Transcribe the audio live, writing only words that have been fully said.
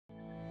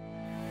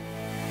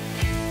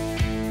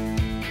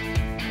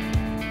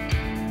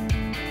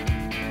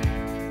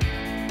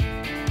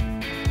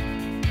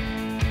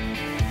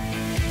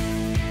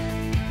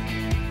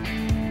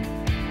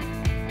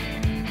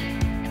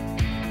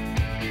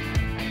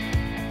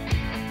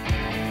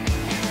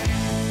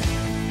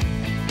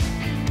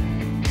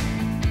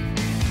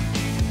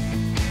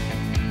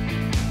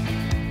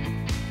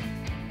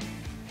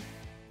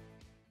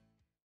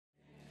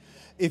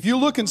If you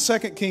look in 2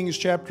 Kings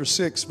chapter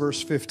 6,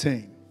 verse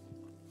 15,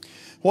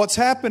 what's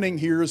happening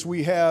here is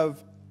we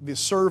have the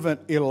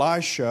servant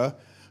Elisha,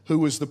 who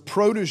was the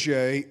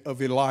protege of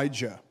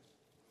Elijah.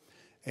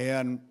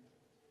 And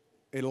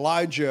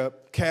Elijah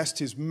cast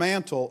his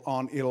mantle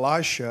on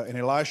Elisha, and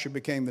Elisha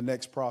became the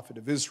next prophet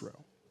of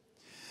Israel.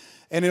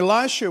 And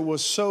Elisha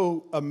was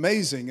so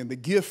amazing, and the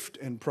gift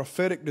and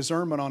prophetic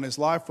discernment on his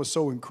life was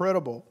so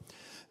incredible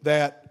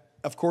that,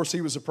 of course, he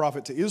was a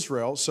prophet to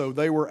Israel, so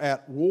they were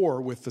at war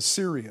with the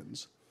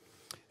Syrians.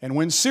 And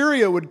when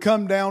Syria would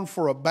come down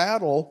for a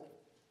battle,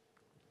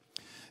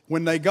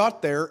 when they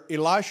got there,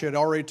 Elisha had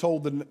already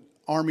told the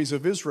armies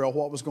of Israel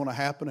what was going to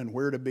happen and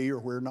where to be or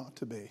where not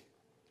to be.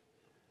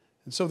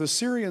 And so the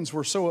Syrians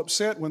were so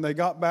upset when they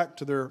got back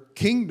to their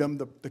kingdom.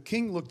 The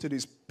king looked at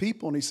his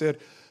people and he said,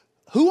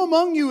 "Who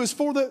among you is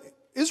for the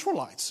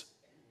Israelites?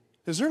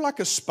 Is there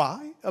like a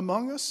spy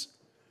among us?"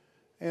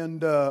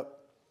 And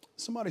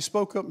somebody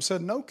spoke up and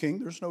said, "No, king,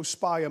 there's no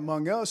spy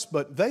among us,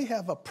 but they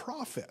have a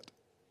prophet.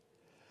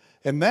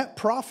 And that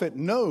prophet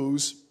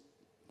knows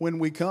when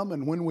we come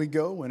and when we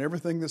go and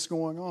everything that's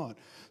going on."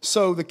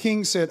 So the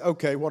king said,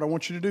 "Okay, what I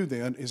want you to do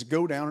then is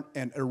go down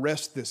and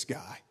arrest this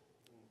guy."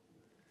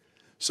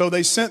 So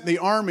they sent the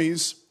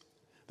armies,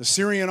 the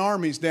Syrian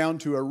armies, down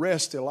to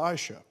arrest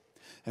Elisha.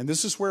 And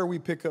this is where we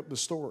pick up the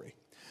story.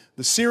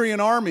 The Syrian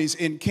armies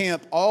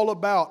encamp all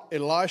about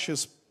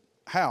Elisha's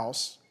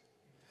house,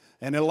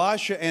 and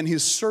Elisha and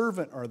his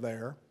servant are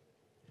there.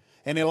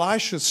 And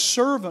Elisha's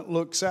servant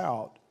looks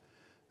out.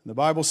 The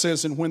Bible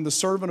says, "And when the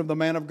servant of the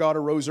man of God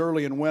arose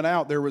early and went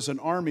out, there was an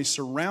army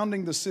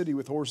surrounding the city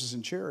with horses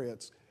and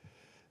chariots.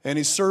 And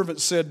his servant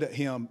said to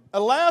him,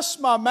 'Alas,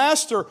 my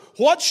master,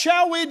 what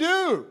shall we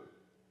do?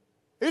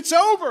 It's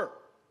over.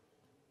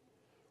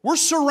 We're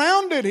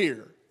surrounded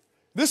here.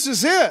 This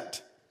is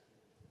it.'"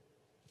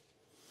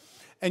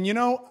 And you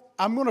know,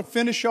 I'm going to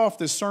finish off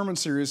this sermon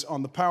series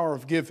on the power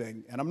of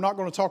giving. And I'm not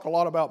going to talk a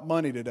lot about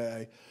money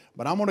today,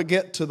 but I'm going to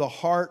get to the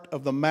heart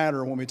of the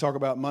matter when we talk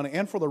about money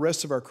and for the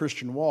rest of our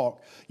Christian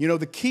walk. You know,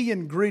 the key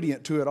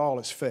ingredient to it all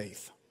is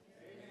faith.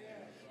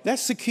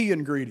 That's the key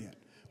ingredient.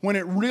 When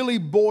it really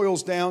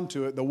boils down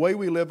to it, the way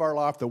we live our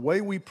life, the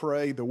way we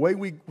pray, the way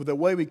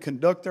we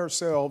conduct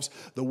ourselves,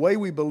 the way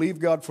we believe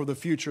God for the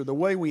future, the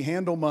way we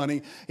handle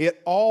money,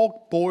 it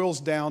all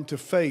boils down to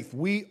faith.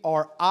 We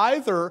are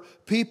either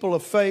people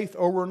of faith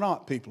or we're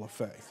not people of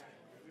faith.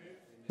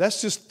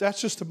 That's just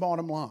the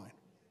bottom line.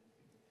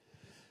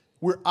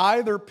 We're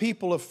either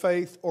people of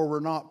faith or we're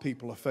not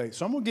people of faith.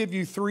 So I'm going to give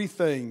you 3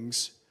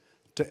 things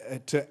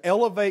to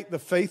elevate the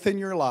faith in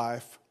your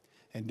life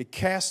and to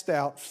cast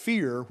out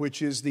fear,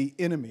 which is the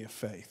enemy of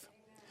faith.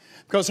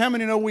 Because how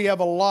many know we have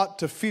a lot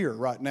to fear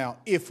right now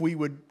if we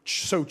would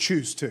so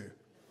choose to?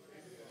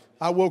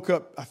 I woke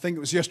up, I think it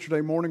was yesterday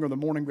morning or the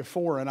morning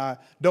before, and I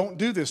don't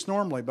do this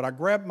normally, but I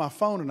grabbed my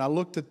phone and I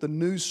looked at the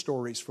news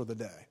stories for the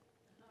day.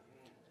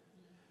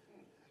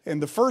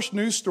 And the first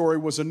news story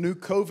was a new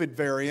COVID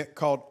variant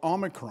called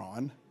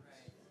Omicron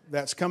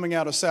that's coming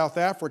out of South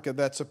Africa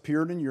that's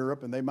appeared in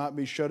Europe, and they might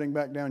be shutting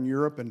back down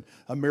Europe, and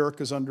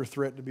America's under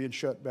threat to being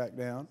shut back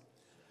down.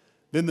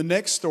 Then the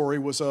next story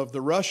was of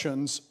the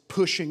Russians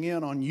pushing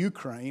in on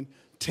Ukraine,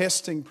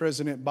 testing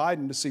President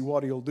Biden to see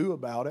what he'll do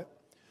about it,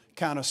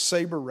 kind of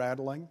saber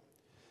rattling.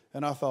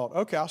 And I thought,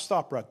 okay, I'll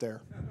stop right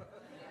there.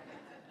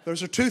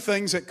 Those are 2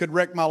 things that could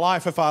wreck my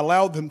life if I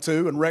allowed them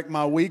to, and wreck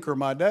my week or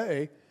my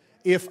day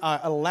if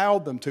I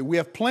allowed them to. We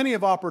have plenty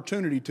of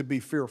opportunity to be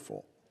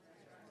fearful.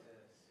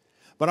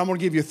 But I'm going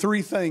to give you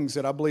 3 things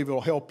that I believe will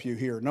help you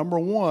here. Number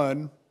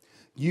 1,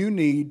 you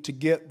need to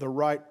get the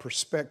right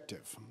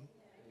perspective.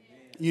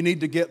 You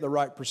need to get the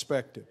right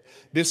perspective.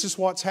 This is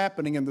what's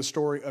happening in the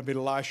story of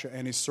Elisha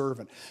and his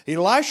servant.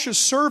 Elisha's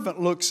servant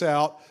looks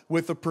out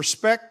with a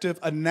perspective,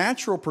 a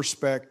natural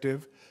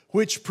perspective,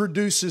 which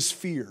produces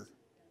fear.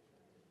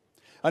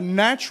 A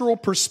natural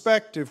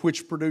perspective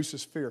which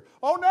produces fear.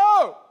 Oh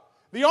no!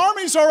 The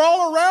armies are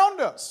all around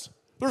us.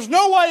 There's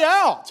no way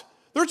out.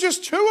 There's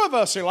just 2 of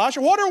us,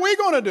 Elisha. What are we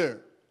going to do?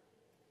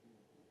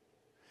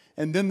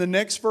 And then the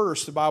next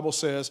verse, the Bible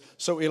says,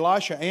 "So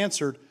Elisha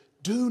answered,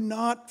 'Do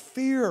not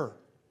fear,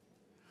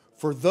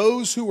 for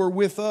those who are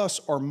with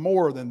us are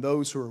more than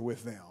those who are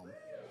with them.'"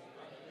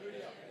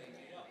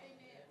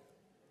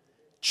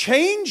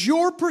 Change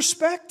your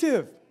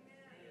perspective.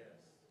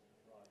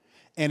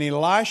 And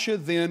Elisha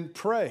then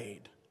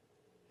prayed.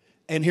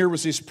 And here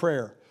was his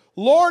prayer.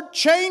 "Lord,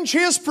 change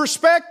his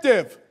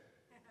perspective."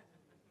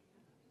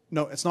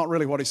 No, it's not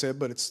really what he said,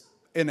 but it's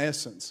in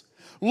essence.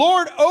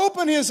 "Lord,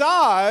 open his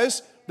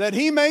eyes that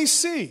he may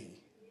see."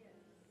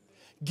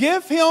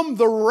 Give him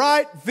the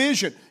right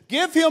vision.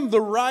 Give him the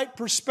right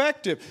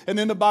perspective. And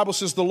then the Bible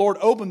says the Lord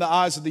opened the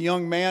eyes of the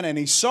young man, and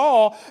he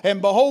saw,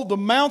 and behold, the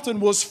mountain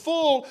was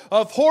full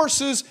of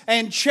horses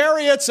and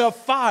chariots of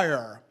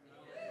fire.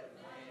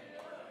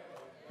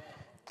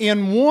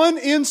 In one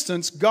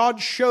instance, God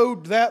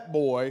showed that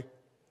boy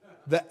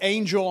the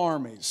angel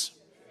armies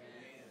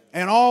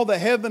and all the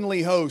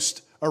heavenly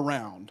host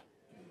around.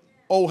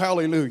 Oh,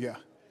 hallelujah.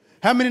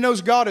 How many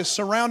knows God has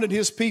surrounded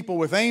his people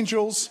with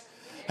angels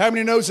How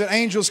many knows that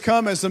angels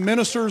come as the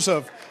ministers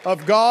of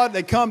God?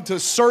 They come to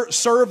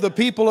serve the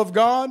people of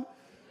God.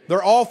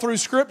 They're all through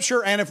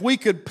Scripture. And if we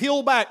could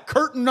peel back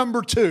curtain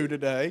number 2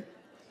 today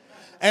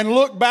and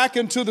look back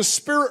into the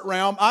spirit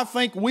realm, I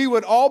think we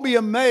would all be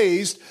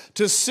amazed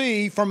to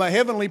see from a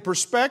heavenly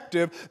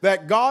perspective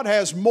that God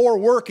has more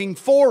working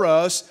for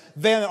us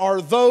than are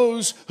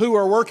those who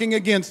are working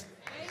against.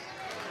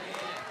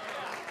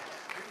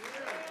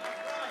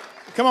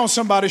 Come on,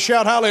 somebody,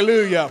 shout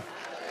hallelujah.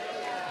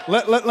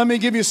 Let me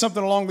give you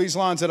something along these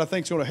lines that I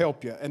think is going to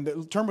help you.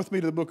 And turn with me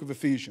to the book of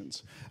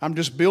Ephesians. I'm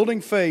just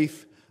building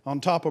faith on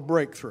top of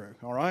breakthrough,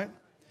 all right?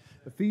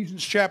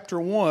 Ephesians chapter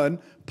 1,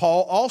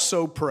 Paul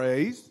also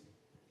prays,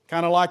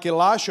 kind of like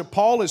Elisha.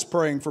 Paul is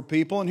praying for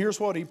people, and here's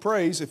what he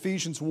prays,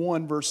 Ephesians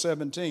 1, verse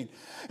 17.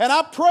 And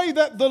I pray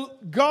that the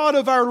God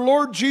of our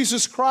Lord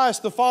Jesus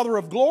Christ, the Father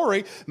of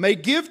glory, may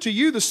give to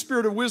you the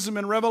spirit of wisdom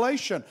and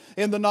revelation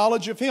in the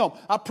knowledge of Him.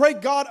 I pray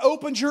God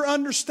opens your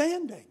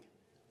understanding,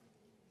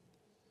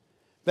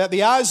 that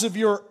the eyes of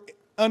your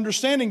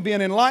understanding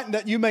being enlightened,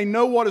 that you may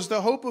know what is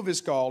the hope of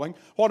His calling,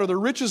 what are the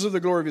riches of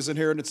the glory of His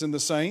inheritance in the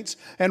saints,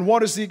 and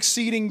what is the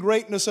exceeding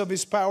greatness of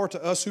His power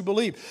to us who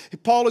believe.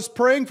 Paul is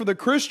praying for the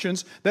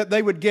Christians that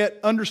they would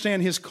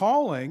understand His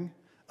calling,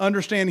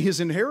 understand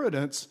His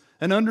inheritance,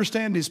 and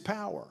understand His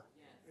power.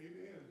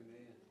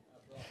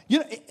 You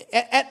know,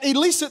 at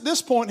least at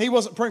this point, he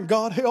wasn't praying,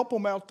 God, help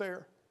them out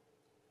there.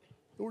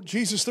 Lord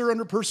Jesus, they're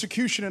under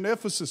persecution in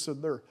Ephesus,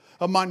 and they're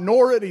a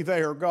minority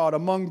there, God,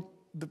 among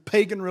the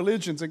pagan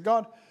religions. And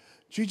God,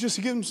 Jesus,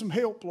 give them some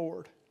help,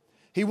 Lord.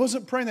 He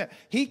wasn't praying that.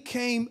 He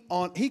came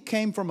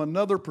from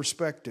another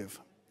perspective.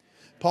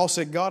 Paul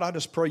said, God, I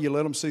just pray you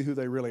let them see who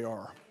they really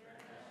are.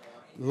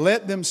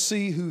 Let them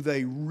see who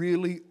they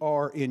really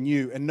are in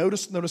you. And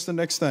notice the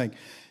next thing.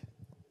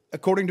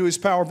 According to His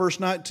power, verse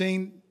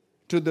 19,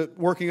 to the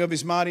working of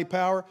His mighty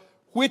power,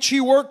 which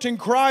He worked in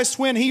Christ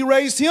when He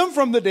raised Him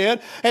from the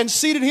dead and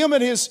seated Him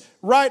at His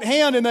right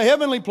hand in the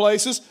heavenly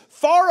places,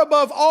 far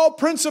above all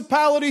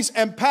principalities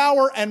and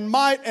power and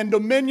might and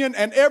dominion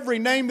and every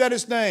name that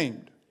is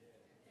named.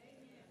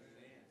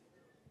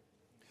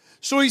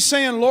 So he's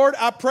saying, Lord,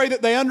 I pray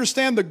that they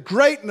understand the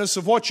greatness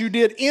of what you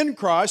did in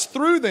Christ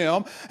through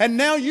them, and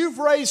now you've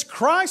raised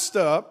Christ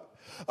up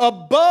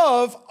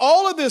above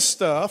all of this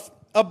stuff,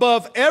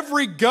 above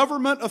every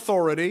government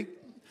authority,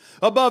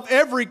 above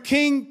every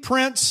king,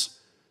 prince,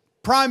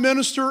 prime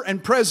minister,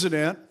 and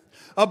president,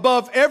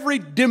 above every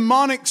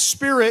demonic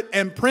spirit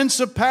and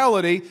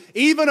principality,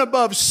 even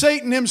above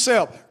Satan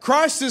himself.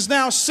 Christ is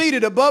now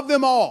seated above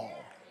them all.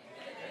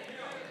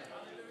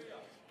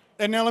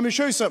 And now let me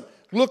show you something.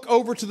 Look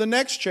over to the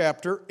next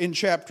chapter, in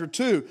chapter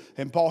 2.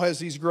 And Paul has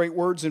these great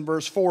words in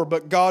verse 4.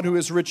 But God, who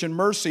is rich in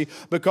mercy,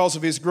 because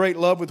of His great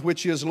love with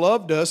which He has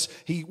loved us,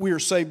 we are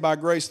saved by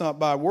grace, not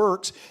by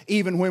works.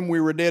 Even when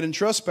we were dead in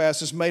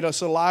trespasses, made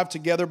us alive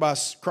together by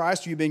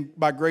Christ.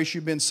 By grace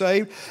you've been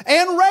saved.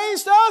 And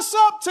raised us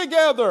up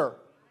together.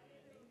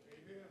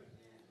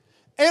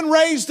 And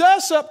raised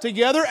us up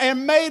together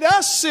and made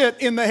us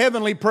sit in the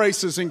heavenly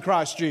places in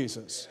Christ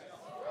Jesus.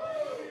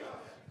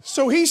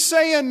 So he's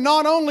saying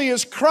not only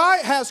has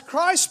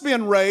Christ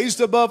been raised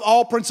above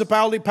all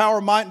principality,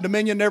 power, might, and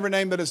dominion, and every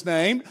name that is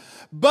named,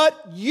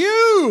 but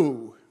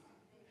you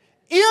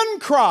in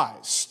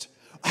Christ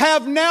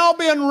have now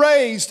been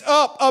raised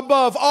up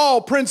above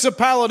all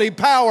principality,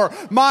 power,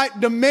 might,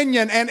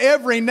 dominion, and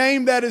every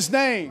name that is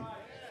named.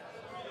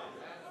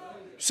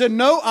 He said,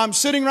 no, I'm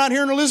sitting right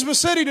here in Elizabeth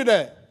City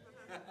today.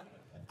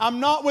 I'm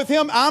not with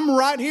Him. I'm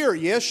right here.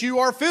 Yes, you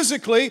are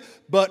physically,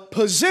 but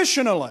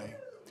positionally,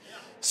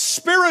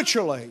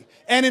 spiritually,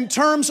 and in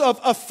terms of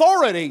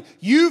authority,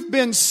 you've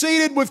been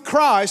seated with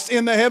Christ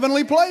in the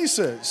heavenly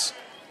places.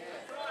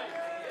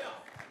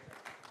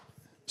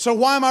 So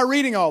why am I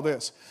reading all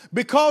this?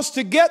 Because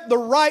to get the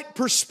right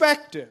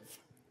perspective,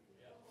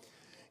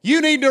 you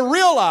need to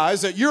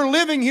realize that you're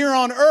living here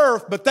on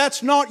earth, but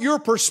that's not your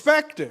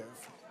perspective.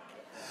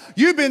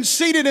 You've been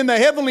seated in the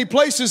heavenly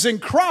places in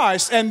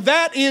Christ, and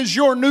that is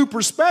your new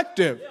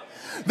perspective.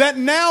 That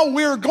now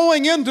we're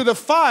going into the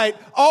fight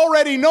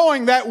already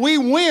knowing that we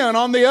win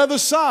on the other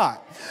side.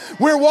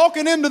 We're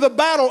walking into the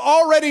battle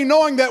already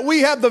knowing that we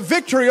have the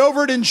victory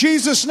over it in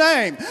Jesus'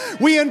 name.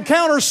 We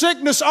encounter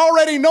sickness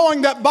already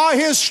knowing that by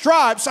His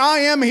stripes I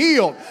am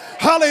healed.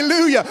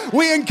 Hallelujah.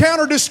 We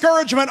encounter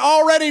discouragement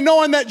already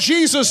knowing that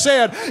Jesus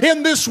said,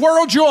 in this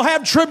world you'll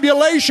have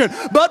tribulation,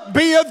 but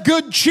be of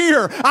good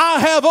cheer. I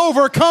have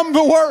overcome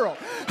the world.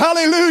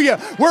 Hallelujah.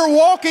 We're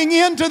walking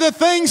into the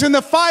things and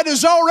the fight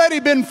has already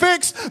been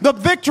fixed. The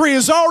victory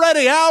is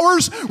already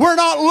ours. We're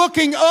not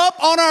looking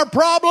up on our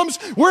problems.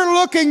 We're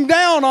looking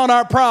down on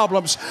our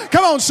problems.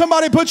 Come on,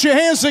 somebody put your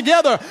hands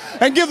together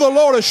and give the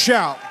Lord a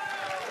shout.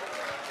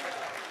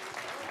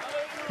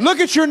 Look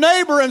at your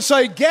neighbor and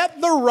say, get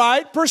the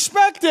right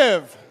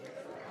perspective.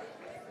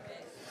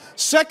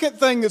 Second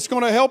thing that's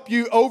going to help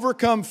you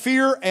overcome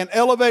fear and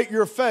elevate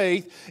your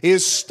faith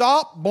is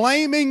stop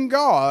blaming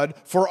God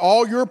for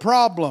all your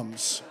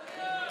problems.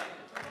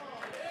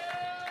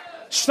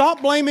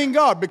 Stop blaming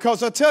God,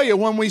 because I tell you,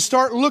 when we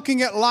start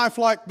looking at life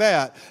like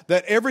that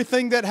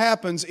everything that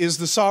happens is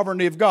the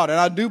sovereignty of God. And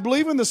I do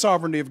believe in the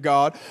sovereignty of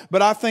God,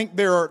 but I think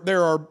there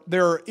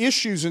are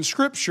issues in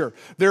Scripture.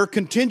 There are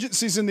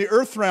contingencies in the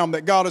earth realm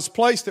that God has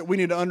placed that we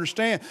need to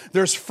understand.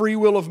 There's free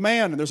will of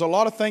man, and there's a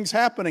lot of things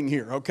happening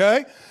here,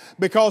 okay?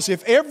 Because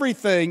if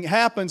everything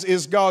happens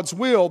is God's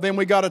will, then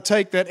we got to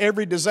take that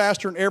every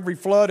disaster and every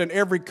flood and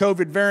every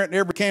COVID variant and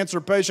every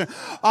cancer patient.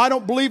 I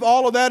don't believe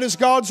all of that is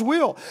God's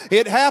will.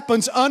 It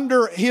happens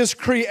under His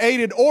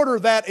created order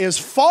that is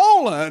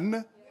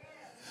fallen,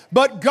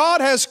 but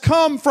God has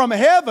come from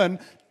heaven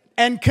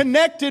and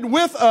connected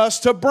with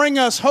us to bring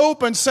us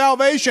hope and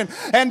salvation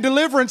and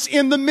deliverance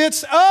in the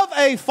midst of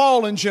a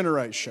fallen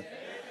generation.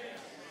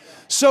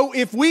 So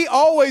if we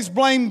always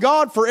blame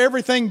God for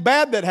everything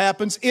bad that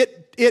happens, it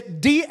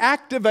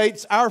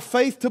deactivates our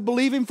faith to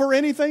believe Him for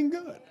anything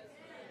good.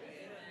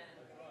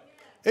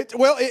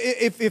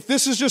 If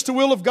this is just the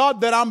will of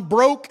God that I'm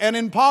broke and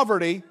in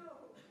poverty,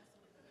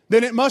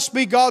 then it must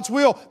be God's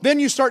will. Then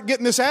you start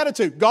getting this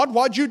attitude. God,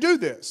 why'd you do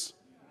this?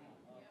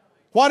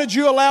 Why did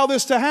you allow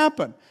this to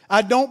happen?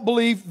 I don't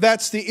believe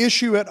that's the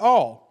issue at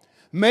all.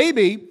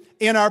 Maybe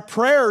in our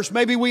prayers,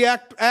 maybe we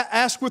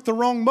ask with the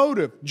wrong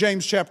motive,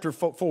 James chapter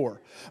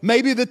 4.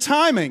 Maybe the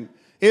timing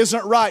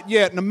isn't right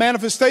yet, and the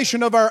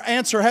manifestation of our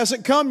answer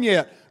hasn't come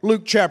yet,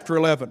 Luke chapter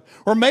 11.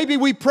 Or maybe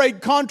we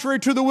prayed contrary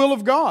to the will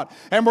of God,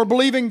 and we're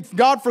believing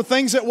God for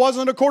things that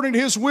wasn't according to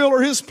His will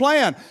or His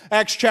plan,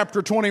 Acts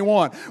chapter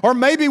 21. Or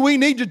maybe we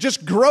need to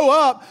just grow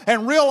up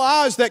and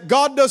realize that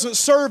God doesn't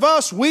serve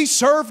us, we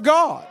serve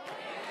God.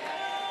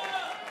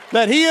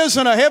 That He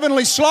isn't a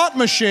heavenly slot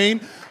machine,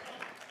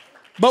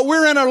 but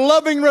we're in a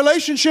loving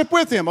relationship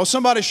with Him. Oh,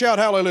 somebody shout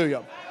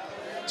hallelujah.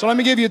 So let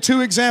me give you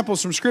two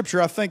examples from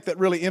Scripture I think that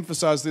really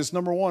emphasize this.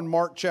 Number one,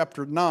 Mark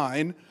chapter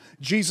 9.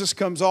 Jesus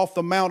comes off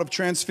the Mount of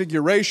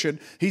Transfiguration.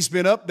 He's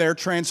been up there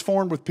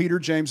transformed with Peter,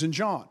 James, and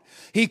John.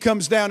 He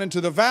comes down into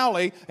the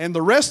valley, and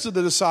the rest of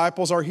the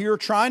disciples are here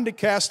trying to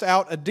cast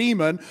out a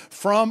demon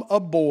from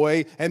a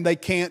boy, and they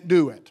can't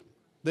do it.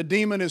 The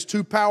demon is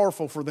too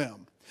powerful for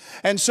them.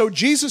 And so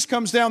Jesus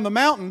comes down the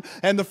mountain,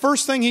 and the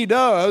first thing He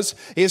does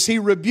is He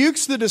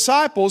rebukes the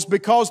disciples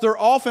because they're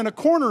off in a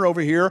corner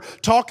over here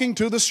talking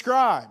to the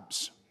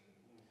scribes.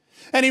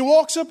 And He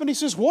walks up and He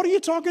says, "What are you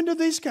talking to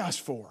these guys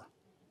for?"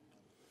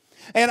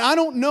 And I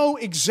don't know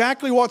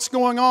exactly what's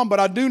going on, but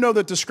I do know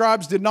that the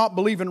scribes did not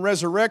believe in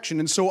resurrection,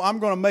 and so I'm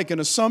going to make an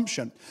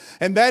assumption.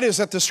 And that is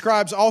that the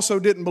scribes also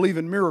didn't believe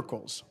in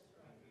miracles.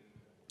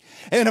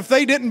 And if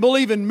they didn't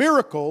believe in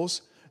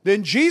miracles,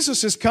 then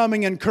Jesus is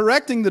coming and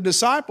correcting the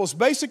disciples,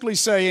 basically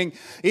saying,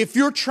 if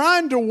you're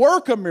trying to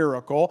work a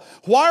miracle,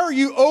 why are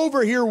you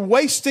over here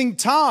wasting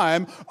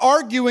time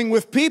arguing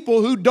with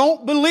people who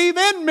don't believe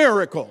in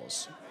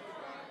miracles?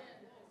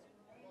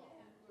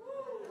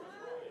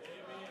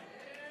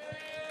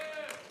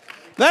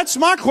 That's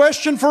my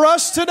question for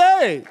us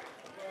today.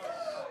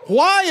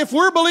 Why, if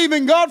we're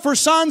believing God for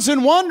signs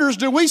and wonders,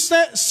 do we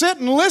sit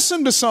and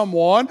listen to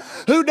someone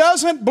who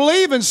doesn't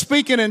believe in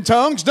speaking in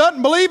tongues,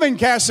 doesn't believe in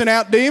casting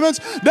out demons,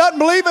 doesn't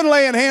believe in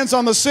laying hands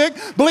on the sick,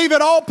 believe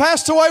it all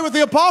passed away with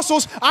the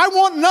apostles? I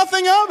want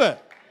nothing of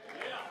it.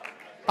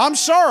 I'm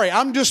sorry,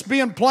 I'm just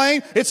being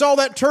plain. It's all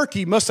that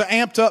turkey must have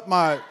amped up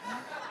my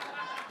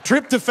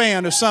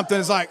tryptophan or something.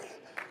 It's like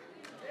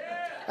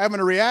having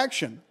a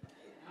reaction.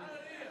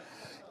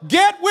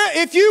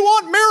 If you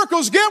want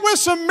miracles, get with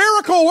some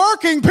miracle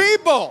working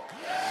people.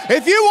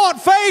 If you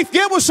want faith,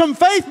 get with some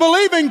faith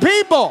believing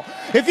people.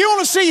 If you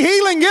want to see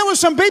healing, get with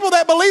some people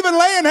that believe in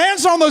laying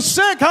hands on the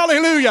sick.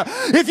 Hallelujah.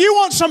 If you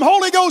want some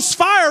Holy Ghost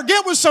fire,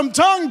 get with some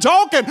tongue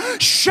talking,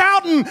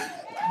 shouting,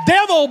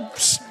 devil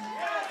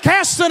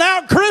casting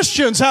out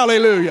Christians.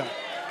 Hallelujah.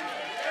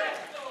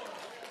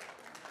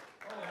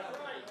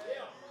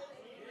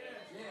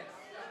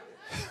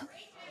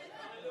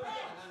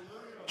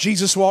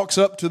 Jesus walks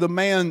up to the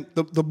man,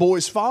 the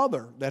boy's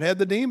father that had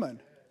the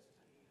demon.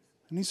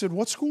 And he said,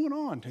 "What's going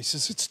on?" He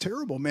says, "It's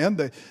terrible, man.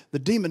 The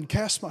demon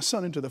cast my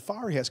son into the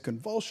fire. He has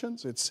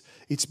convulsions.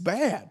 It's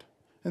bad."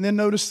 And then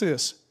notice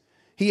this.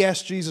 He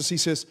asked Jesus, he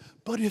says,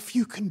 "But if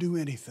you can do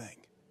anything,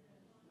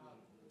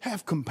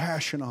 have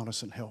compassion on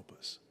us and help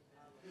us."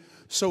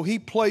 So he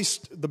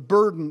placed the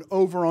burden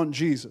over on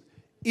Jesus.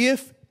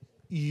 If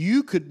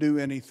you could do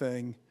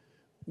anything,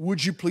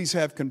 would you please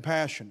have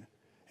compassion?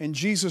 And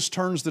Jesus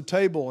turns the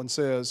table and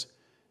says,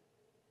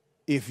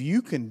 if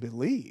you can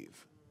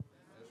believe,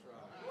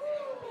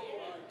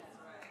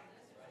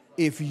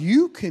 if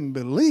you can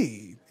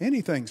believe,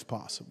 anything's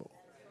possible.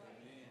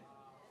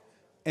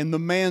 And the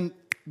man,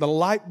 the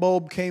light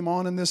bulb came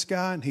on in this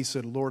guy, and he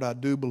said, "Lord, I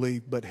do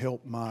believe, but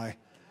help my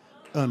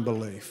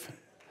unbelief.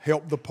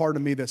 Help the part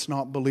of me that's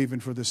not believing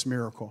for this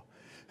miracle."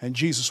 And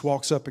Jesus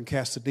walks up and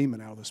casts the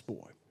demon out of this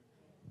boy.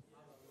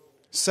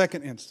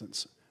 Second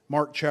instance,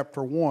 Mark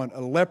chapter 1,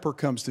 a leper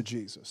comes to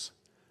Jesus.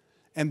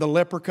 And the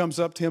leper comes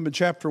up to him in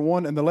chapter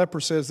 1, and the leper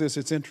says this,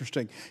 it's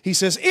interesting. He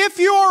says, "If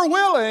you are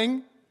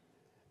willing,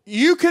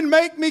 you can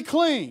make me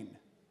clean.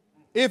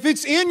 If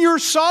it's in your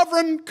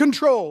sovereign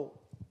control."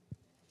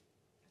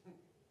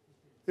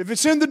 if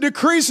it's in the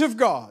decrees of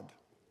God.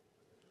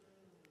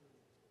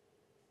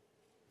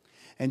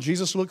 And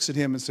Jesus looks at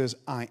him and says,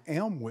 I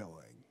am willing.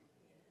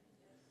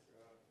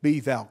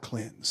 Be thou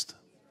cleansed.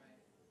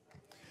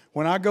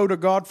 When I go to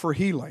God for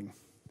healing,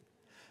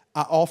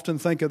 I often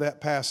think of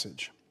that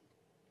passage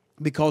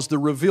because the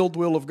revealed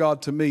will of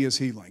God to me is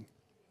healing.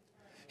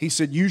 He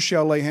said, you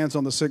shall lay hands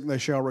on the sick and they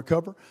shall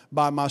recover.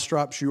 By my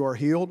stripes you are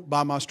healed.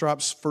 By my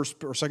stripes, 1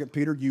 or 2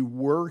 Peter, you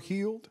were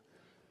healed.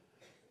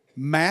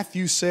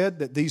 Matthew said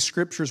that these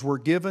scriptures were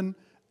given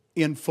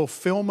in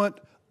fulfillment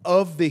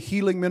of the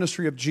healing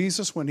ministry of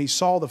Jesus when he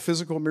saw the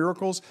physical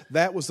miracles.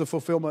 That was the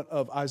fulfillment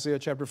of Isaiah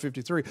chapter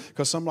 53.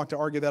 Because some like to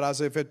argue that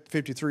Isaiah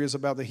 53 is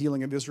about the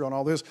healing of Israel and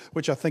all this,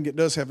 which I think it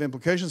does have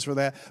implications for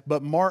that.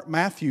 But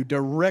Matthew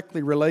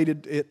directly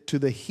related it to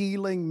the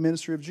healing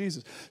ministry of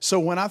Jesus. So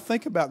when I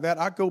think about that,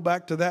 I go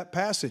back to that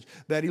passage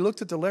that he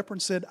looked at the leper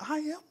and said, I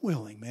am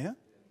willing, man.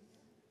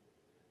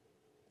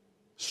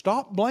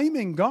 Stop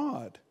blaming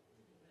God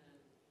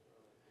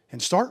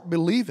and start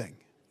believing.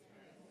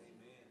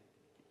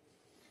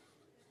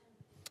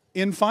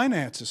 In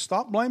finances,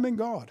 stop blaming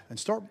God and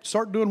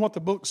start doing what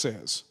the book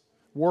says.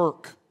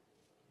 Work.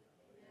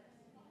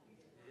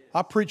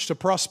 I preached a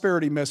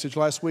prosperity message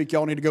last week.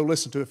 Y'all need to go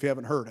listen to it if you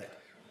haven't heard it.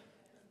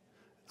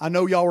 I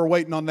know y'all were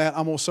waiting on that.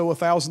 I'm going to sow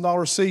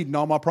 $1,000 seed and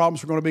all my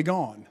problems are going to be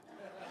gone.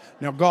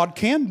 Now, God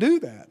can do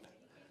that,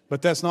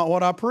 but that's not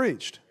what I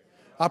preached.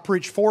 I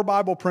preached 4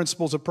 Bible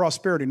principles of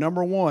prosperity.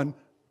 Number 1,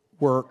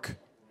 work.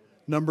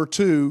 Number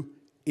 2,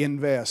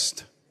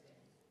 invest.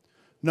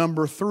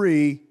 Number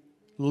 3,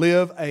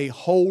 live a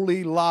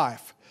holy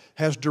life.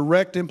 Has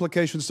direct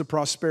implications to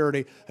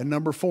prosperity. And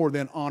number 4,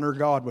 then honor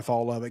God with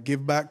all of it.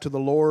 Give back to the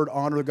Lord,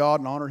 honor God,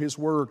 and honor His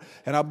Word.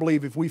 And I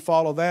believe if we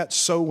follow that,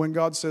 sow when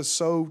God says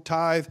sow,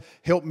 tithe,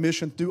 help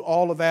mission, do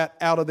all of that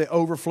out of the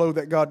overflow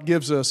that God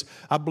gives us,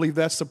 I believe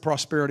that's the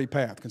prosperity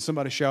path. Can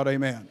somebody shout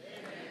amen?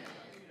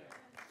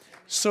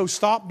 So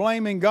stop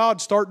blaming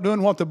God, start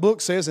doing what the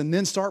book says, and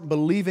then start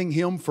believing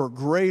Him for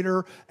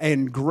greater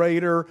and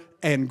greater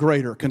and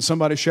greater. Can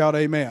somebody shout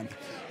amen?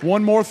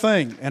 One more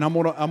thing, and I'm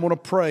gonna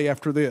pray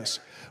after this.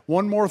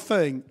 One more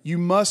thing, you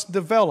must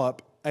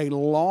develop a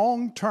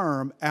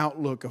long-term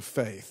outlook of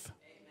faith.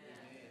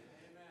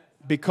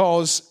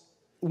 Because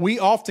we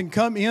often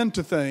come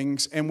into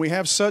things and we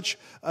have such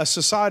a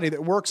society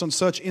that works on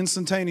such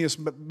instantaneous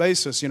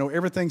basis. You know,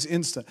 everything's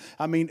instant.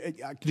 I mean,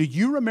 do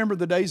you remember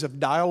the days of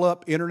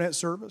dial-up internet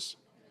service?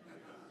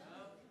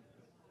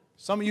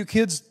 Some of you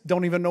kids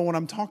don't even know what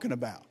I'm talking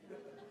about.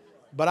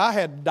 But I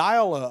had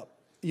dial-up,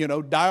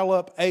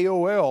 dial-up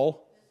AOL.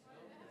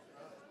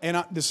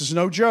 And this is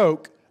no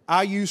joke.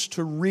 I used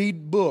to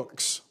read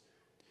books.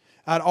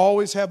 I'd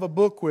always have a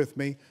book with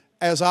me.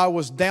 As I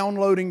was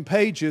downloading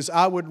pages,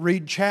 I would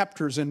read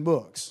chapters in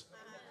books.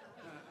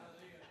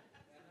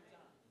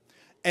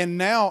 And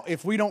now,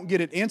 if we don't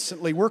get it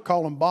instantly, we're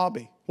calling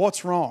Bobby.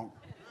 What's wrong?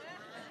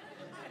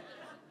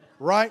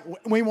 Right?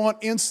 We want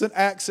instant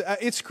access.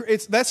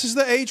 That's just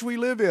the age we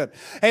live in.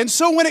 And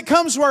so when it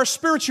comes to our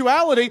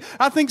spirituality,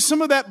 I think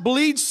some of that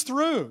bleeds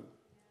through.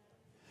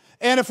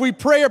 And if we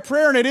pray a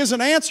prayer and it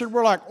isn't answered,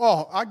 we're like,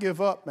 oh, I give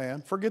up,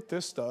 man. Forget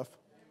this stuff.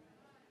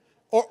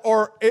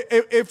 Or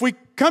if we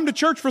come to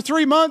church for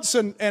 3 months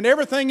and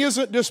everything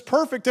isn't just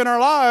perfect in our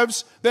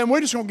lives, then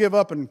we're just going to give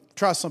up and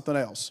try something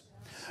else.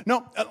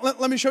 No,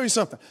 let me show you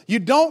something. You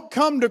don't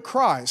come to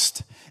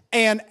Christ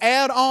and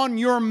add on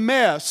your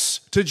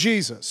mess to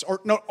Jesus,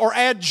 or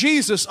add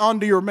Jesus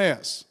onto your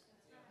mess.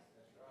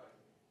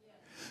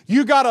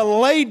 You got to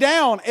lay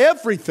down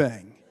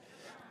everything.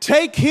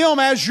 Take Him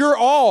as your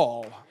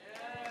all.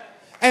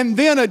 And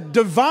then a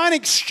divine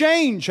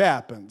exchange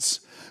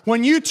happens.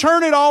 When you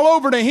turn it all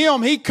over to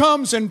Him, He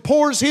comes and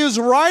pours His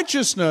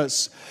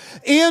righteousness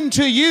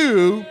into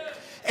you,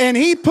 and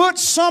He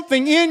puts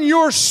something in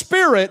your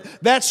spirit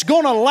that's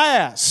going to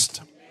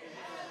last.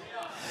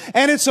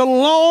 And it's a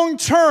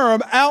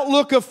long-term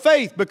outlook of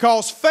faith,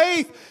 because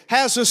faith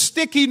has a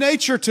sticky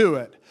nature to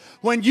it.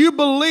 When you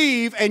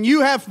believe and you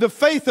have the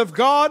faith of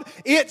God,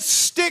 it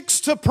sticks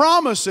to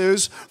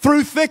promises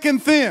through thick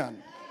and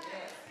thin.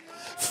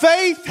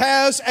 Faith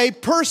has a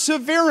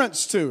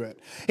perseverance to it.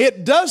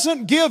 It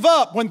doesn't give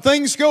up when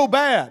things go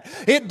bad.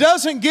 It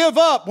doesn't give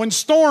up when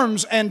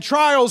storms and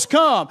trials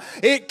come.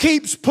 It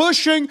keeps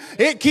pushing.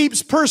 It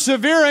keeps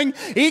persevering.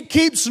 It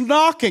keeps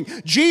knocking.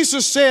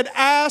 Jesus said,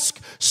 ask,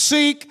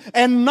 seek,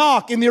 and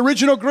knock. In the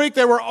original Greek,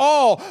 they were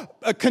all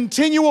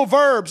continual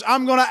verbs.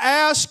 I'm going to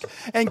ask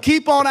and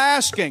keep on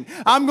asking.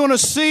 I'm going to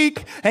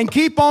seek and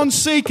keep on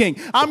seeking.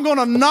 I'm going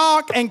to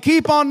knock and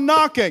keep on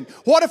knocking.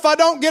 What if I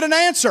don't get an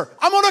answer?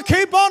 I'm going to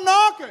keep on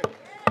knocking.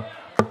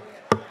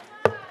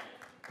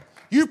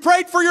 You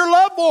prayed for your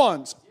loved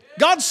ones.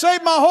 God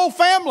saved my whole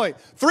family.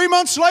 3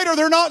 months later,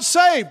 they're not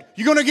saved.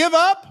 You going to give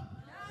up?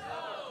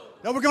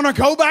 No, we're going to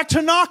go back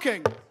to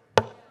knocking.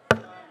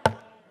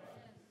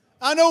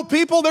 I know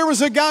people, there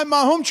was a guy in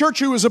my home church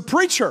who was a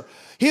preacher.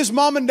 His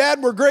mom and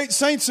dad were great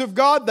saints of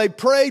God. They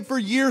prayed for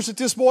years that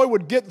this boy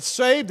would get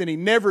saved, and he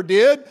never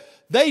did.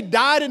 They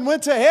died and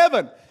went to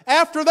heaven.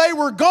 After they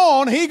were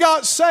gone, he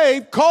got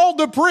saved, called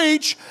to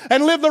preach,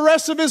 and lived the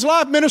rest of his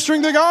life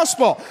ministering the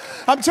gospel.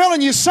 I'm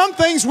telling you, some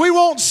things we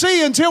won't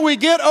see until we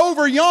get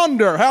over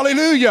yonder.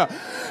 Hallelujah.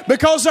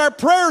 Because our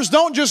prayers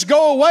don't just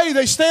go away.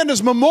 They stand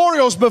as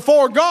memorials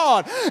before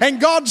God. And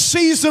God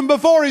sees them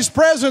before His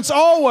presence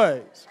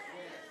always.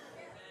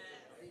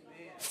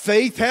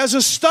 Faith has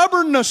a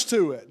stubbornness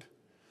to it.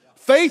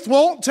 Faith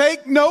won't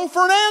take no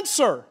for an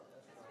answer.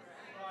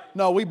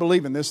 No, we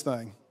believe in this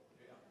thing.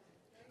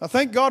 I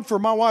thank God for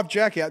my wife,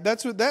 Jackie.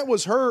 That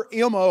was her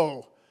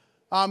M.O.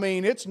 I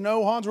mean, it's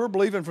no, Hans, we're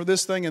believing for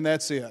this thing and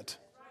that's it.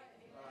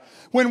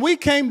 When we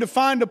came to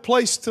find a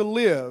place to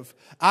live,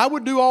 I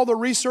would do all the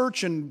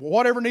research and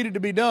whatever needed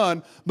to be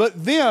done,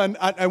 but then,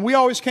 and we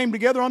always came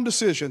together on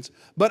decisions,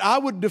 but I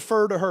would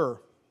defer to her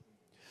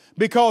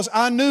because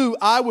I knew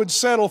I would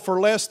settle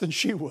for less than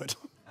she would.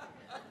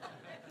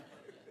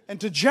 And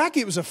to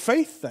Jackie, it was a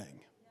faith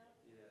thing.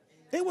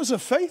 It was a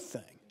faith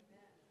thing.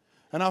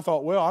 And I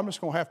thought, well, I'm just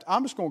going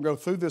to go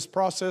through this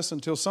process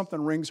until something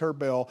rings her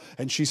bell.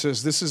 And she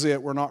says, this is it.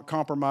 We're not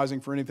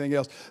compromising for anything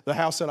else. The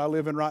house that I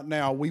live in right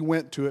now, we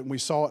went to it and we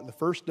saw it the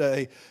first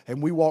day.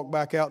 And we walked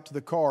back out to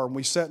the car and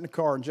we sat in the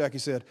car and Jackie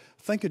said,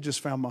 I think I just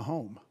found my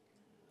home.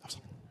 I was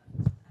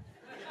like,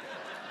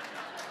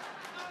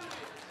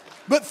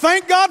 but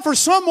thank God for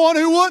someone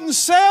who wouldn't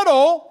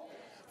settle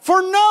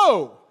for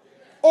no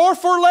or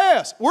for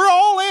less. We're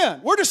all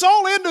in. We're just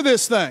all into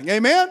this thing.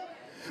 Amen?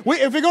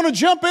 If you're going to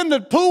jump in the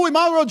pool, we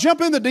might as well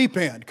jump in the deep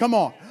end. Come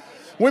on.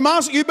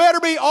 You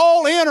better be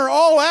all in or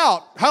all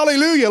out.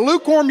 Hallelujah.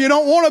 Lukewarm you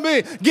don't want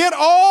to be. Get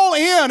all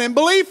in and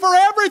believe for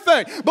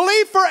everything.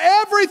 Believe for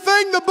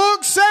everything the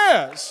book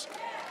says.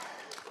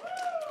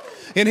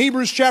 In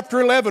Hebrews chapter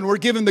 11, we're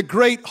given the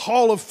great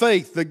hall of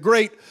faith, the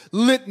great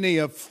litany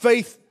of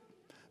faith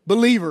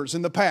believers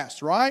in the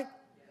past, right?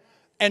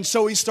 And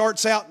so he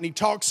starts out and he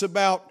talks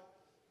about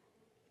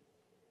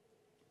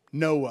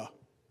Noah.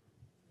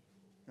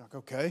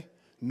 Okay,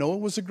 Noah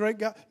was a great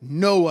guy.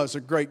 Noah's a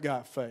great guy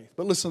of faith.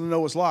 But listen to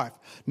Noah's life.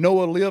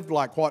 Noah lived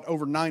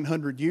over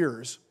 900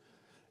 years.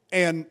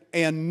 And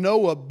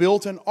Noah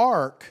built an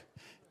ark.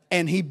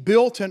 And he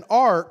built an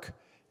ark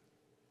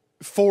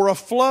for a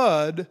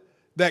flood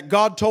that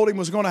God told him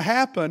was going to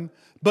happen.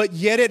 But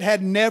yet it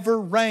had never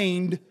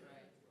rained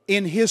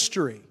in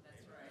history.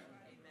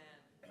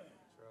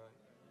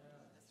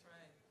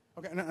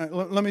 Okay, now,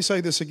 let me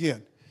say this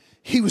again.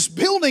 He was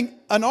building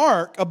an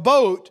ark, a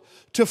boat,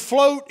 to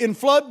float in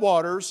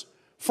floodwaters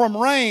from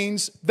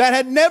rains that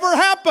had never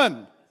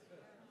happened.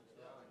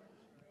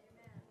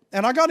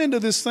 And I got into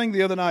this thing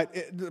the other night,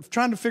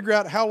 trying to figure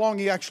out how long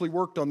he actually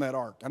worked on that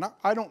ark. And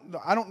I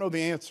don't know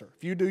the answer.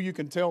 If you do, you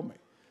can tell me.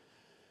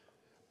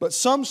 But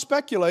some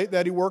speculate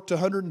that he worked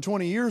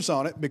 120 years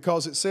on it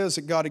because it says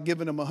that God had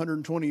given him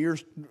 120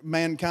 years,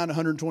 mankind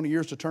 120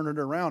 years to turn it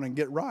around and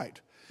get right.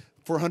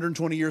 For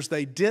 120 years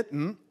they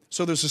didn't.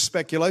 So there's a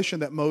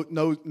speculation that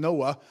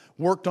Noah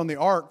worked on the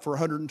ark for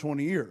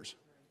 120 years.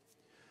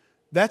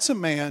 That's a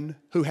man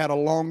who had a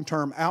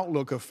long-term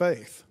outlook of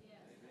faith.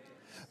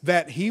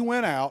 That he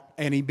went out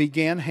and he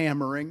began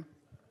hammering,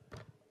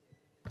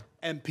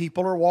 and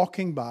people are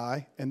walking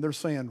by and they're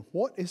saying,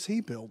 what is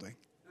he building?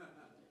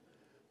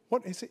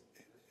 What is it?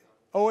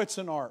 Oh, it's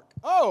an ark.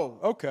 Oh,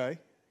 okay,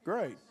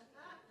 great.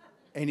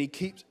 And he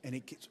keeps.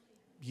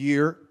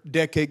 Year,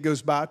 decade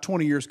goes by,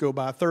 20 years go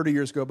by, 30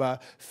 years go by,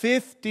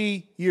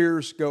 50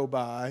 years go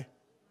by,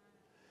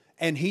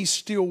 and he's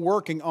still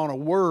working on a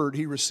word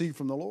he received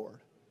from the Lord.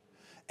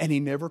 And he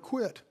never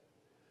quit.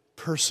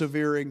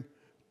 Persevering,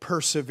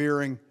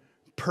 persevering,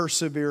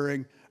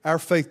 persevering. Our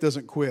faith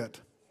doesn't quit.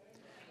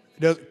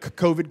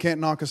 COVID can't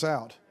knock us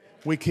out.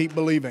 We keep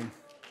believing.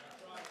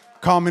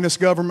 Communist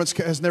governments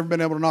has never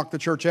been able to knock the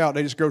church out.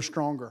 They just grow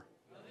stronger.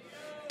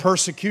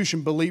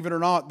 Persecution, believe it or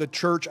not, the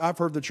church, I've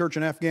heard the church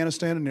in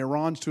Afghanistan and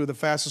Iran, two of the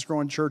fastest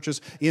growing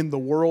churches in the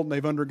world, and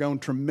they've undergone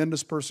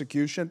tremendous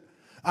persecution.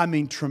 I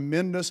mean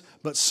tremendous,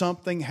 but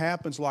something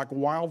happens like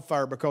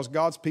wildfire because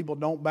God's people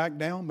don't back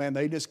down, man.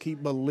 They just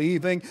keep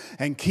believing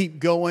and keep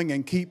going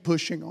and keep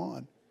pushing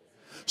on.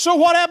 So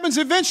what happens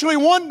eventually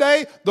one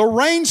day, the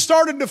rain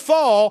started to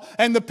fall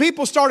and the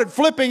people started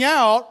flipping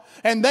out.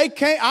 And they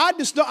came,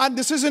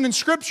 this isn't in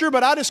Scripture,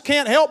 but I just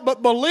can't help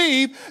but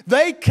believe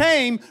they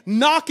came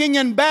knocking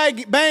and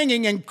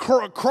banging and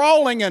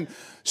crawling and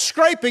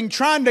scraping,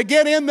 trying to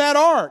get in that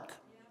ark.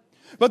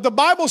 But the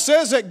Bible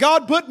says that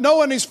God put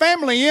Noah and his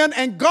family in,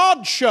 and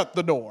God shut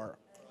the door.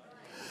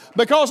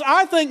 Because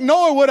I think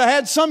Noah would have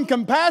had some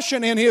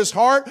compassion in his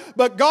heart,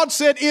 but God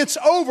said, it's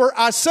over.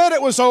 I said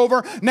it was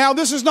over. Now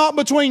this is not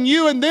between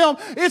you and them.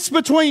 It's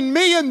between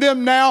me and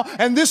them now,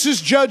 and this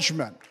is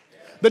judgment.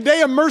 The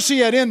day of mercy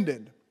had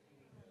ended.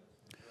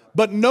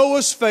 But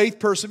Noah's faith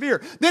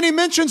persevered. Then he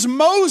mentions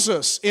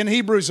Moses in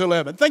Hebrews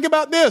 11. Think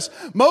about this.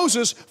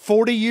 Moses,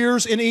 40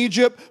 years in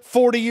Egypt,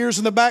 40 years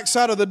in the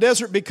backside of the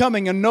desert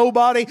becoming a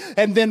nobody,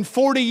 and then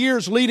 40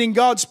 years leading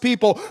God's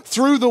people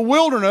through the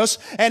wilderness,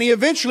 and he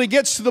eventually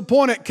gets to the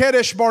point at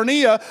Kadesh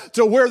Barnea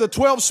to where the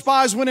 12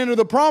 spies went into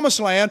the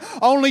promised land.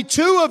 Only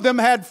 2 of them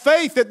had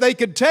faith that they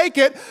could take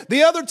it.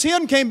 The other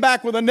 10 came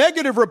back with a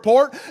negative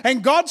report,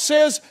 and God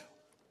says,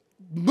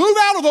 move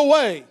out of the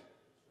way.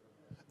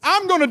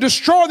 I'm going to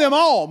destroy them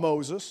all,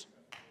 Moses.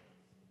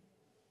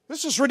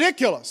 This is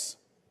ridiculous.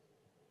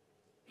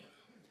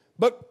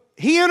 But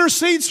he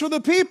intercedes for the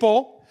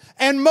people,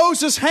 and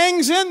Moses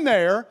hangs in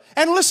there.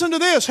 And listen to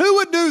this. Who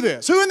would do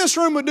this? Who in this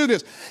room would do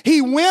this?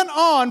 He went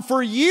on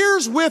for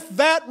years with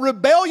that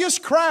rebellious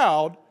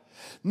crowd,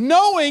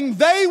 knowing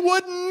they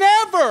would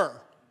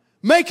never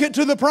make it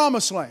to the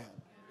promised land.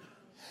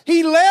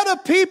 He led a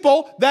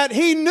people that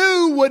he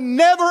knew would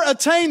never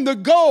attain the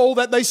goal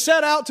that they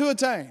set out to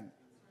attain.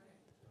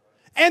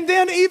 And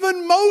then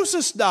even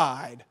Moses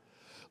died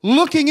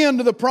looking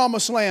into the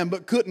promised land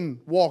but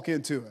couldn't walk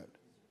into it.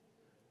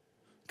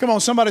 Come on,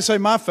 somebody say,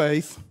 my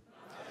faith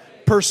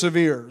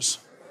perseveres.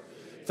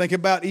 Think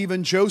about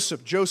even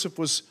Joseph. Joseph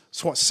was,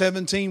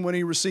 17 when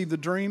he received the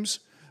dreams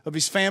of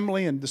his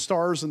family and the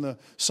stars and the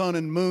sun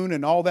and moon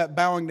and all that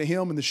bowing to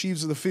him and the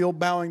sheaves of the field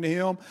bowing to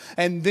him.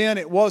 And then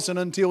it wasn't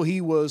until he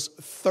was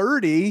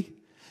 30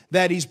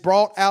 that he's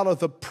brought out of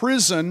the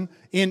prison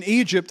in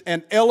Egypt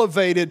and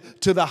elevated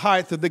to the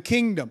height of the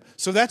kingdom.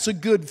 So that's a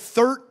good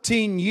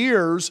 13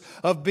 years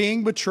of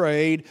being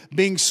betrayed,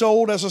 being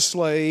sold as a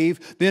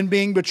slave, then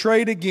being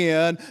betrayed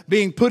again,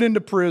 being put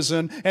into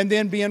prison, and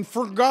then being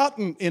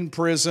forgotten in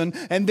prison,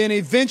 and then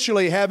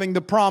eventually having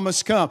the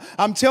promise come.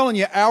 I'm telling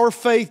you, our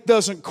faith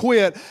doesn't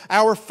quit.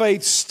 Our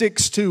faith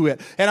sticks to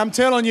it. And I'm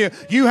telling you,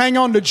 you hang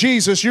on to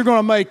Jesus, you're going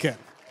to make it.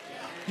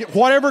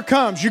 Whatever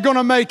comes, you're going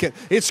to make it.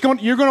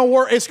 You're going to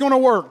work. It's going to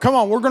work. Come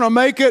on, we're going to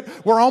make it.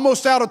 We're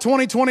almost out of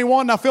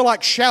 2021, and I feel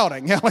like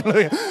shouting.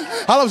 Hallelujah.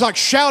 I was like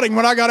shouting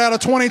when I got out of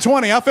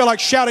 2020. I feel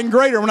like shouting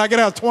greater when I get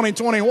out of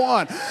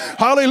 2021.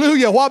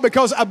 Hallelujah. Why?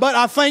 But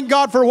I thank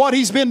God for what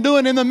He's been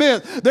doing in the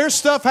midst. There's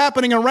stuff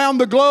happening around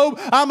the globe.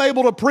 I'm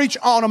able to preach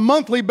on a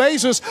monthly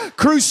basis,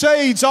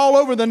 crusades all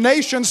over the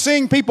nation,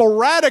 seeing people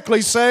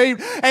radically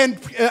saved and,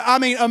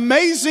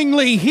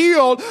 amazingly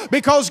healed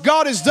because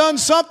God has done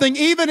something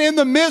even in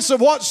the midst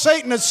of what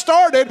Satan has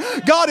started.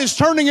 God is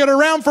turning it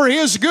around for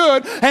His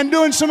good and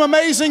doing some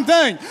amazing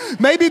things.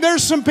 Maybe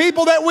there's some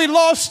people that we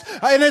lost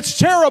and it's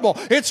terrible.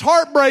 It's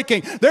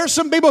heartbreaking. There's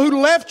some people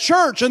who left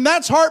church and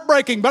that's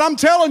heartbreaking. But I'm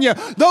telling you,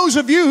 those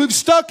of you who've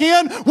stuck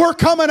in, we're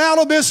coming out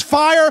of this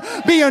fire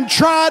being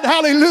tried.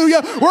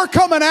 Hallelujah. We're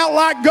coming out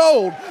like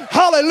gold.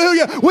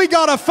 Hallelujah. We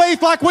got a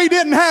faith like we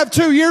didn't have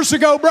 2 years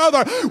ago,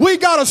 brother. We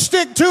got a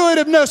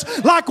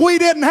stick-to-itiveness like we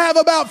didn't have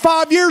about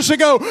 5 years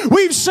ago.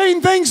 We've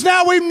seen things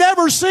now we've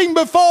never seen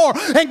before.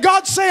 And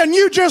God's saying,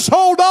 you just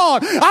hold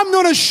on. I'm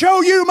going to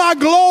show you my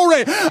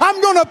glory.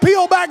 I'm going to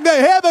peel back the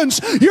heavens.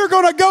 You're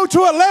going to go to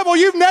a level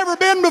you've never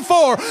been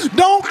before.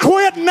 Don't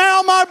quit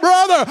now, my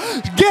brother.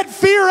 Get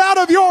fear out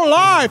of your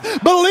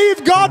life.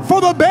 Believe God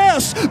for the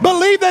best.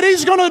 Believe that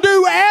He's going to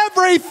do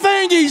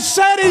everything He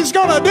said He's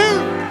going to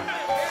do.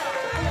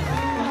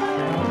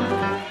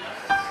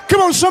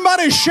 Come on,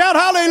 somebody shout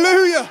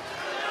hallelujah.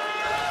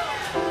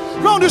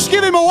 Come on, just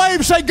give Him a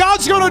wave. Say,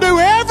 God's going to do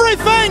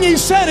everything He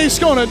said He's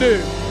going to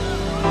do.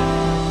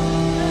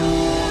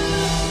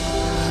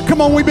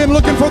 Come on, we've been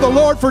looking for the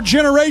Lord for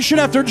generation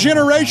after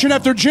generation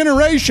after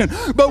generation.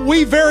 But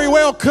we very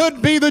well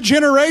could be the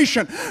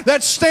generation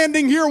that's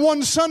standing here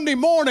one Sunday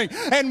morning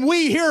and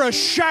we hear a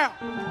shout.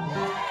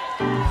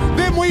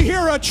 Then we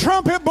hear a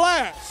trumpet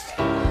blast.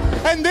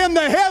 And then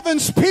the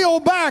heavens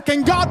peel back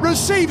and God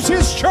receives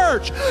His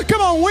church.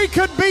 Come on, we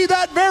could be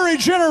that very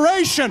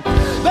generation.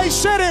 They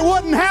said it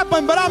wouldn't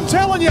happen, but I'm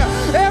telling you,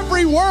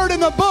 every word in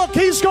the book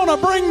He's going to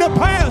bring to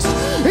pass.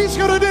 He's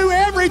going to do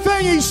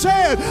everything He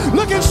said.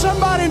 Look at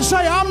somebody and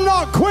say, I'm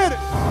not quitting.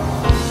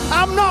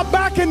 I'm not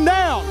backing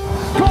down.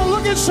 Come on,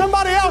 look at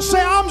somebody else and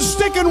say, I'm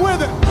sticking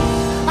with it.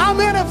 I'm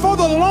in it for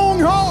the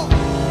long haul.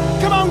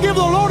 Come on, give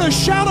the Lord a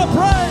shout of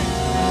praise.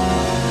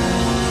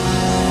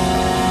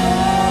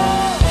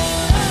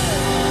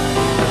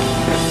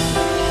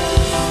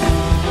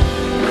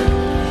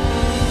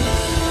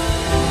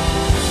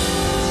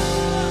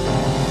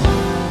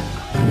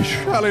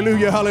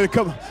 Hallelujah, hallelujah.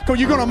 Come on,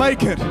 you're going to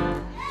make it.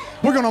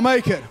 We're going to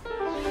make it.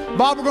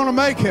 Bob, we're going to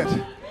make it.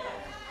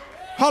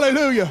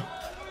 Hallelujah.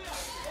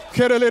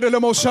 Jimmy,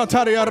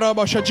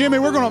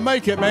 we're going to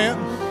make it, man.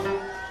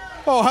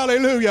 Oh,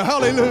 hallelujah,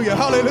 hallelujah,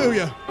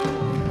 hallelujah.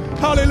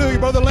 Hallelujah.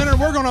 Brother Leonard,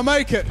 we're going to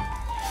make it.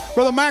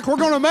 Brother Mac, we're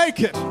going to make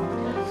it.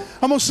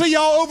 I'm going to see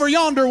y'all over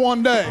yonder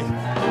one day.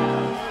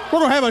 We're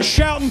going to have a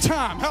shouting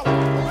time.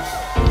 Hallelujah.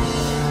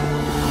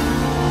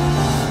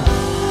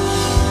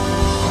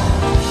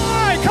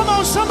 Come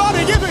on,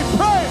 somebody give Him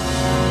praise.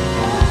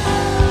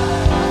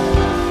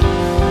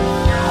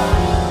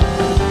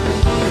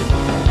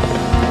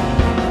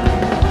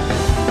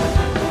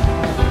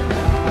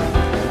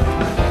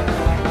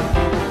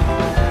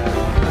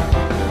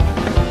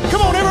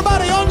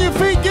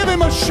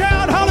 on,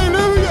 shout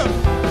hallelujah.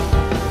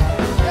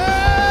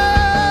 Yeah.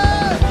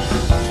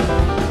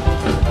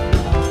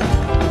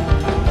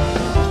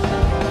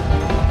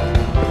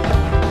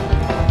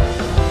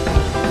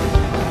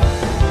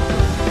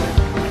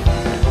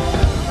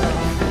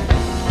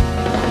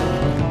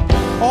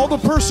 All the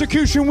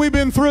persecution we've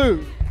been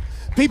through,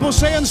 people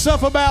saying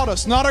stuff about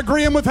us, not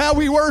agreeing with how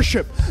we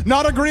worship,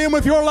 not agreeing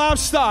with your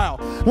lifestyle,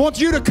 want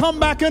you to come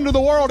back into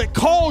the world. It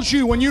calls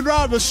you when you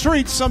drive the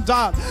streets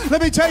sometimes.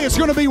 Let me tell you, it's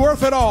going to be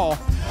worth it all.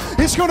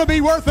 It's going to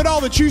be worth it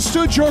all that you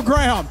stood your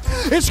ground.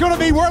 It's going to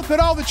be worth it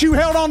all that you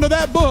held on to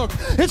that book.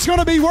 It's going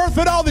to be worth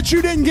it all that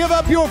you didn't give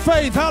up your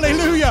faith.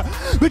 Hallelujah.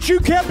 But you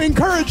kept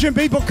encouraging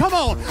people. Come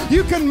on,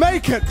 you can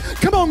make it.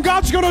 Come on,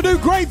 God's going to do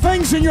great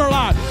things in your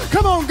life.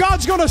 Come on,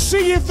 God's going to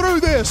see you through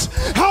this.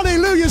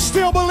 Hallelujah.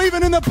 Still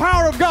believing in the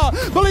power of God,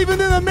 believing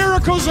in the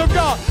miracles of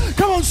God.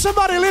 Come on,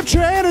 somebody lift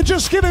your hand and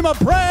just give Him a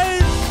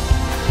praise.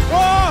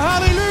 Oh,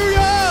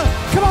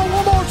 hallelujah. Come on,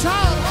 one more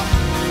time.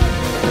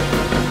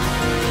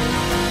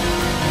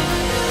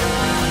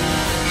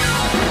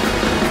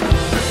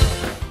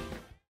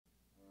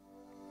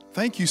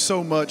 Thank you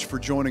so much for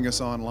joining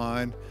us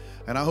online,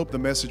 and I hope the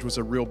message was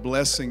a real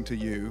blessing to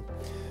you.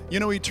 You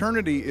know,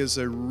 eternity is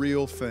a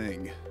real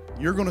thing.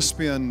 You're going to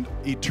spend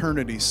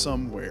eternity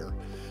somewhere.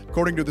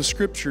 According to the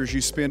Scriptures, you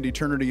spend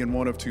eternity in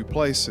one of two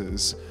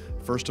places.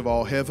 First of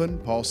all, heaven.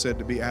 Paul said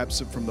to be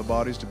absent from the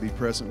bodies, to be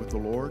present with the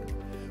Lord.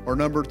 Or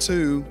number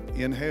two,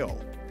 in hell.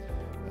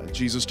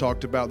 Jesus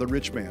talked about the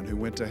rich man who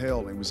went to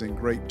hell and was in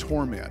great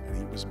torment, and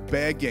he was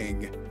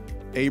begging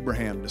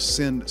Abraham to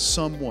send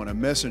someone, a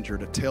messenger,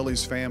 to tell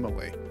his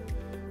family.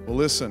 Well,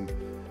 listen,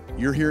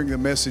 you're hearing the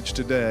message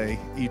today.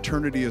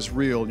 Eternity is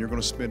real, and you're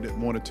going to spend it in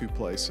one of two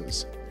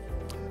places.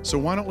 So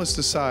why don't let's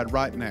decide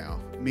right now,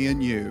 me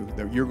and you,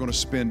 that you're going to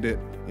spend it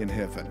in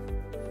heaven.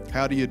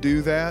 How do you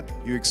do that?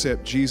 You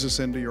accept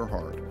Jesus into your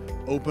heart.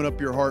 Open up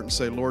your heart and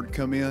say, Lord,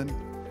 come in,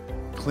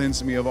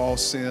 cleanse me of all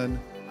sin.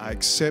 I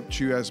accept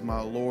you as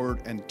my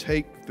Lord, and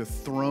take the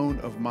throne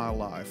of my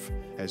life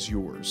as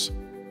yours.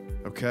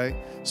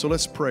 Okay? So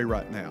let's pray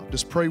right now.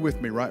 Just pray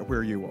with me right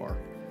where you are.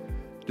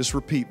 Just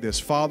repeat this.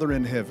 Father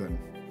in heaven,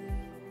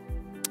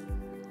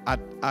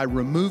 I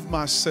remove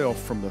myself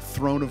from the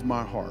throne of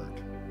my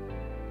heart.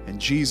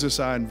 And Jesus,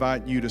 I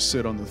invite you to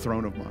sit on the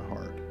throne of my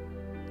heart.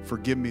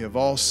 Forgive me of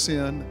all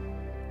sin.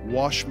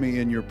 Wash me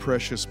in your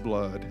precious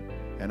blood.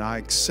 And I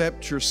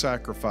accept your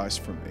sacrifice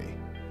for me.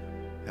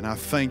 And I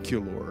thank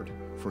you, Lord,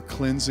 for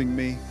cleansing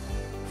me,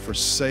 for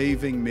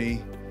saving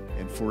me,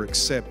 and for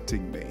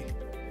accepting me.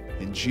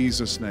 In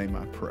Jesus' name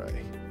I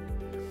pray.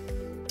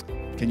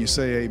 Can you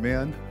say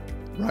amen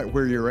right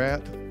where you're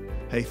at?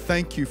 Hey,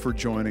 thank you for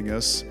joining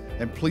us.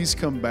 And please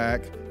come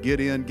back,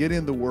 get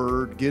in the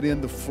Word, get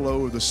in the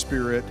flow of the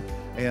Spirit.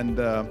 And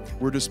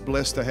we're just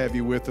blessed to have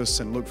you with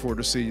us, and look forward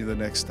to seeing you the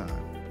next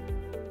time.